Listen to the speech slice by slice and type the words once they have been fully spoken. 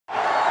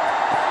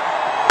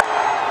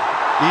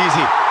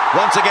Easy.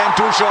 Once again,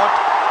 too short.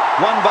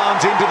 One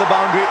bounce into the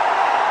boundary.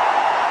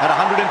 At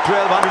 112,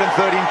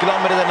 113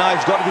 kilometers an hour,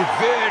 he's got to be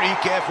very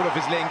careful of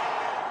his length.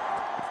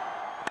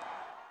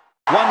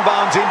 One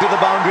bounce into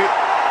the boundary.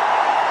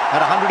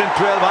 At 112,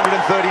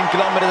 113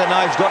 kilometers an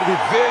hour, he's got to be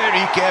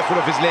very careful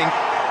of his length.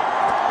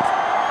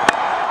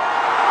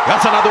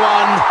 That's another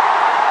one.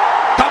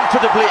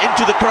 Comfortably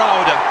into the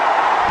crowd.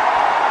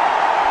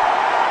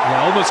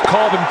 Yeah, almost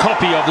carbon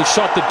copy of the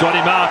shot that got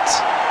him out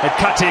at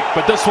Katik,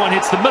 but this one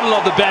hits the middle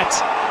of the bat,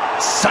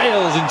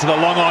 sails into the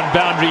long-on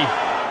boundary.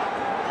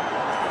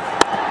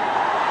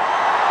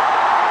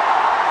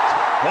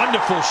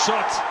 Wonderful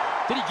shot.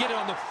 Did he get it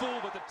on the full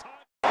with the time?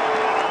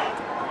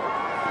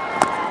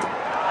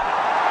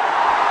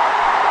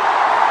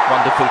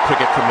 Wonderful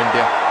cricket from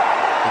India.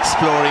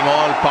 Exploring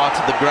all parts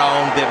of the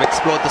ground. They've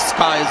explored the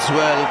sky as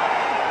well.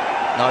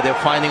 Now they're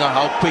finding out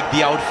how quick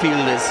the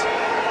outfield is.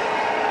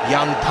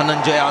 Young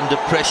Dhananjaya under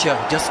pressure.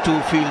 Just 2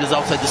 fielders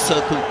outside the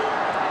circle.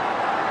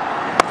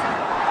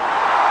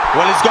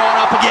 Well, he's gone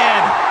up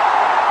again.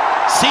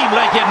 Seemed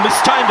like he had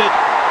mistimed it.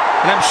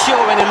 And I'm sure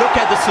when you look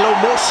at the slow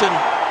motion,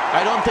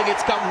 I don't think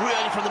it's come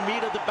really from the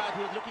meat of the bat.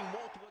 He was looking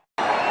more towards...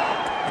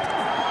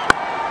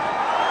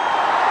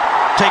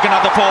 Take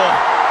another 4.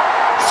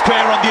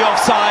 Square on the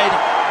offside.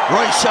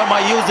 Rohit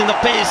Sharma using the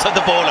pace of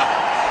the bowler.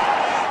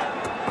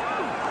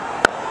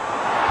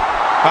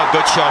 A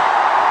good shot.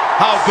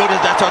 How good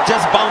is that shot?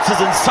 Just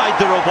bounces inside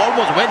the rope.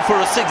 Almost went for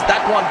a 6.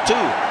 That one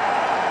too.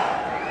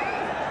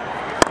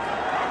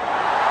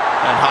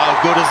 And how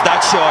good is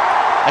that shot?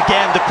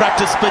 Again, the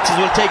practice pitches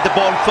will take the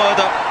ball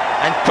further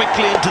and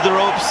quickly into the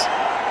ropes.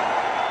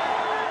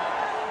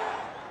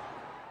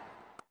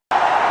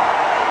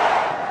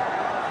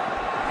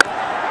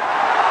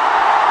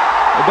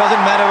 It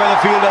doesn't matter where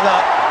the fielders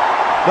are.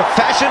 The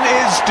fashion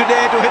is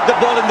today to hit the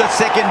ball in the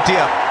second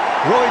tier.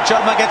 Rohit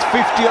Sharma gets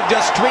 50 of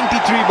just 23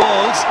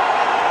 balls.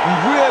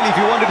 Really, if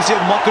you wanted to see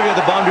a mockery of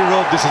the boundary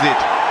rope, this is it.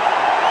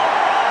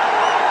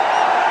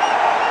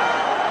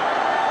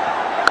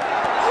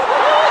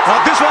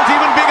 Now this one's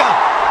even bigger.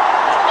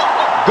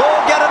 Go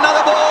get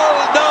another ball.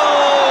 No,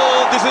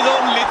 this is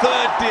only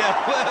third tier.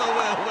 Well.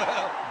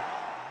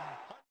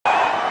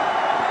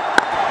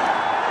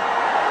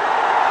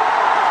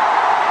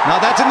 Now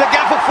that's in the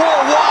gap for 4.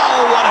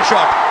 Wow, what a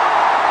shot.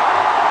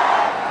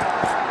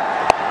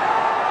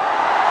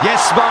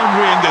 Yes,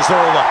 boundary in this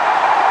over.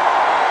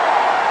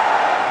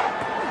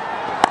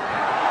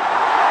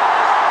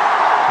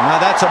 Now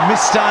that's a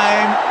missed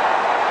time.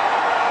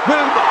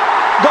 Will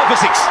go for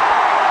 6.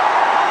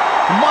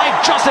 Might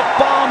just have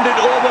palmed it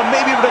over.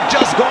 Maybe it would have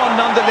just gone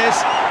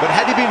nonetheless. But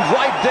had he been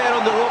right there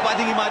on the rope, I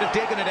think he might have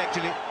taken it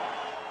actually.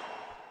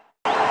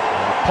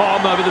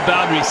 Palm over the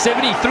boundary,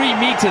 73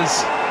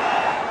 meters.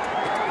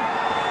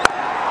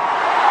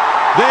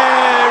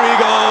 There he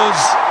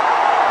goes.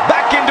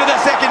 Back into the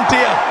second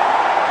tier.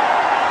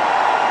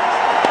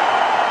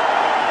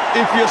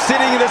 If you're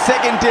sitting in the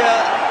second tier,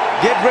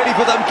 get ready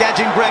for some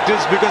catching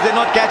practice because they're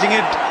not catching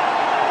it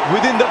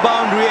within the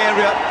boundary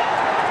area.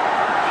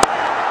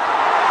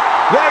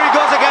 There he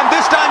goes again.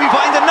 This time he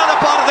finds another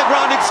part of the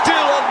ground. It's still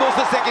almost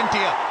the second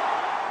tier.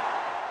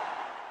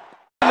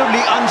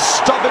 Absolutely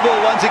unstoppable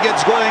once he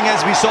gets going,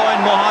 as we saw in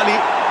Mohali.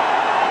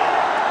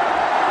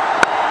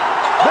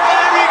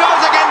 There he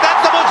goes again.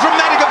 That's the most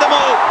dramatic of them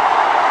all.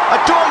 I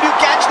told you,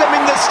 catch them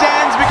in the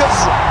stands because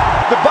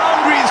the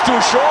boundary is too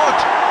short.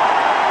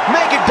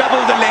 Make it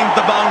double the length,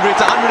 the boundary. It's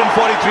 143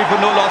 for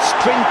no loss.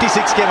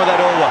 26 came of that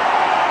over.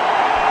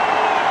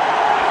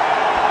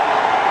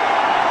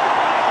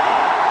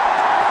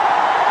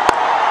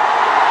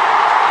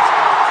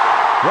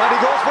 Right, he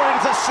goes for it.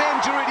 It's a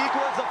century. It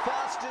equals the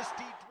fastest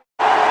T20.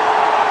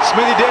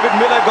 Smithy David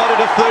Miller got it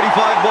at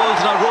 35 balls.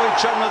 Now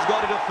Rohit Sharma's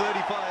got it at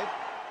 35.